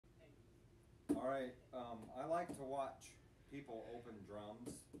Alright, I like to watch people open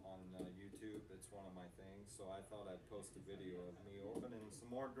drums on YouTube. It's one of my things, so I thought I'd post a video of me opening some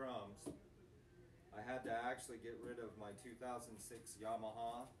more drums. I had to actually get rid of my 2006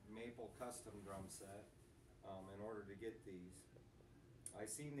 Yamaha Maple custom drum set in order to get these. I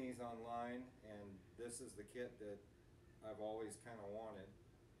seen these online, and this is the kit that I've always kind of wanted.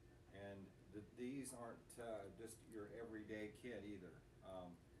 And these aren't just your everyday kit either.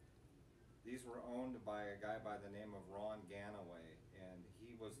 These were owned by a guy by the name of Ron Gannaway, and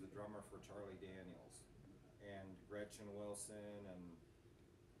he was the drummer for Charlie Daniels and Gretchen and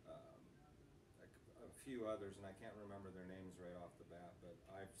a few others, and I can't remember their names right off the bat, but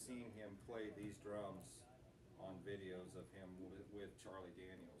I've seen him play these drums on videos of him with Charlie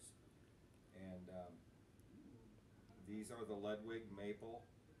Daniels. And these are the Ludwig Maple,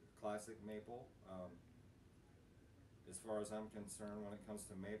 Classic Maple. As far as I'm concerned, when it comes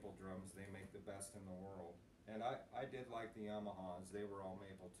to maple drums, they make the best in the world. And I did like the Yamahas. They were all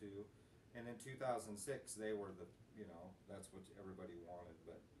maple too. And in 2006, they were the, you know, that's what everybody wanted.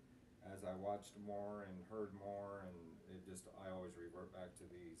 But as I watched more and heard more, and I always revert back to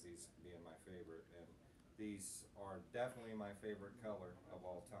these being my favorite. And these are definitely my favorite color of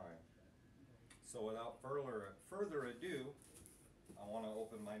all time. So without further ado, I want to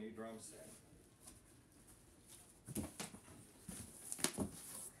open my new drum set.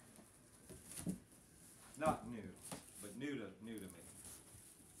 Not new, but new to me.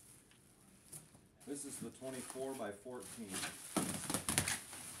 This is the 24 by 14.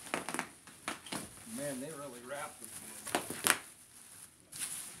 Man, they really wrapped them good.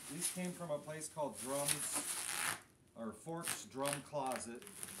 These came from a place called Forks Drum Closet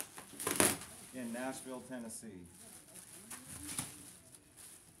in Nashville, Tennessee.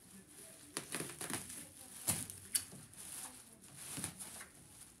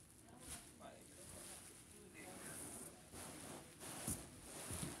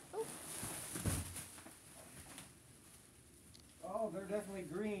 Oh, they're definitely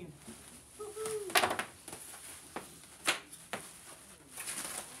green.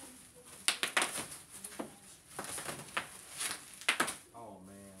 Oh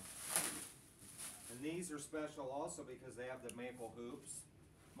man. And these are special also because they have the maple hoops.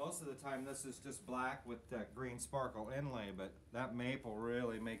 Most of the time this is just black with that green sparkle inlay, but that maple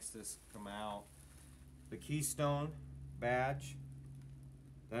really makes this come out. The Keystone badge,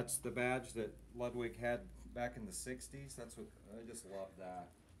 that's the badge that Ludwig had back in the 60s. That's what I just love that.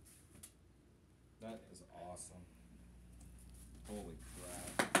 That is awesome. Holy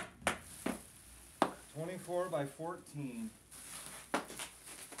crap. 24 by 14.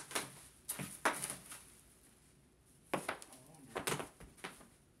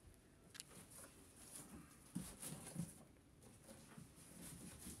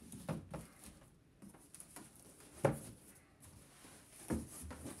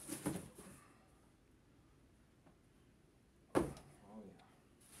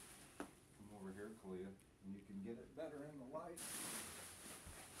 And you can get it better in the light.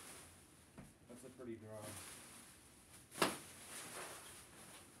 That's a pretty drum.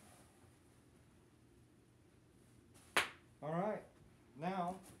 Alright,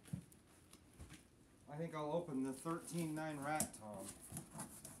 now I think I'll open the 13.9 Rat Tom.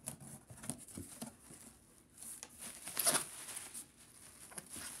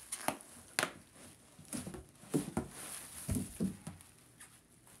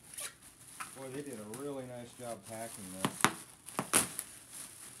 Boy, they did a really nice job packing this.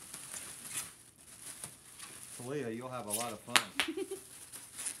 Talia, you'll have a lot of fun.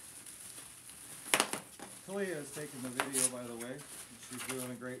 Talia is taking the video, by the way. She's doing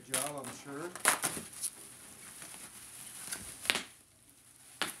a great job, I'm sure.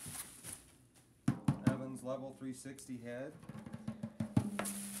 Evans level 360 head.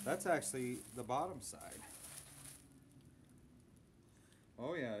 That's actually the bottom side.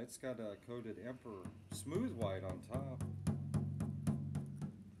 Oh yeah, it's got a coated Emperor smooth white on top.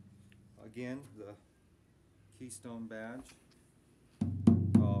 Again, the Keystone badge.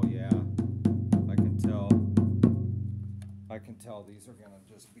 Oh yeah, I can tell these are gonna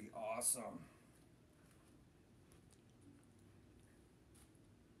just be awesome.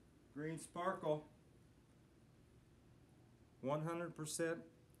 Green sparkle. 100%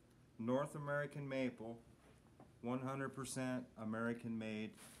 North American maple. 100% American made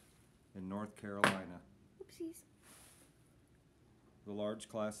in North Carolina. Oopsies. The large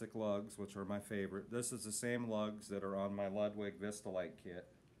classic lugs, which are my favorite. This is the same lugs that are on my Ludwig Vistalite kit.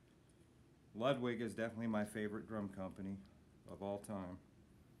 Ludwig is definitely my favorite drum company of all time.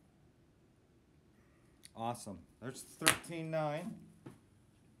 Awesome. There's 13.9.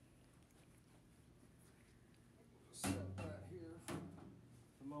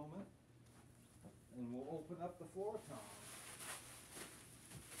 open up the floor tom.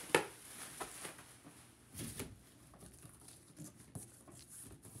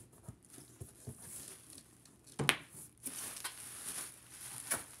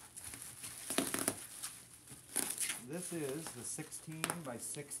 This is the 16 by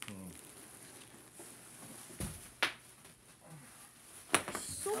 16.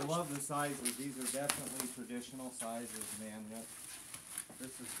 I love the sizes. These are definitely traditional sizes, man. Yep.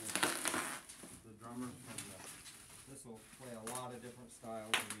 This is the drummers from this will play a lot of different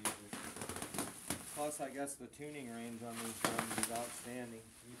styles of music. Plus, I guess the tuning range on these drums is outstanding.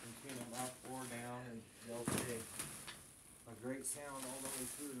 You can tune them up or down and they'll stay a great sound all the way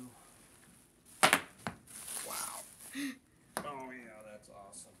through. Wow. Oh yeah, that's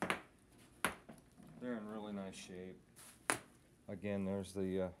awesome. They're in really nice shape. Again, there's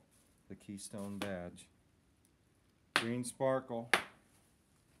the Keystone badge. Green sparkle.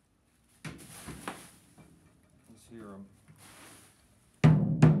 Let's hear them.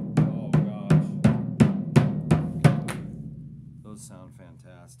 Oh gosh. Those sound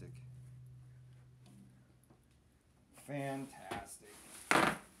fantastic. Fantastic.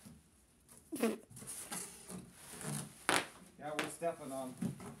 Yeah, we're stepping on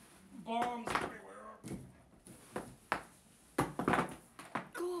bombs everywhere.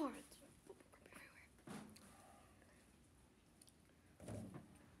 God.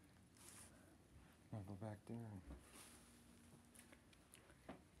 I'll go back there.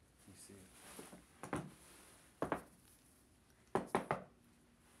 You see.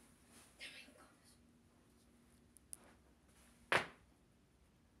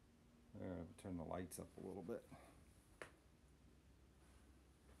 There, turn the lights up a little bit.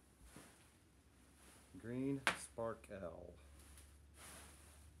 Green sparkle.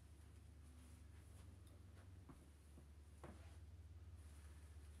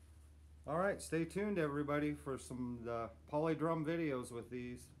 All right, stay tuned everybody for some Pauly drum videos with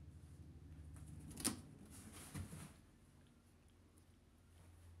these.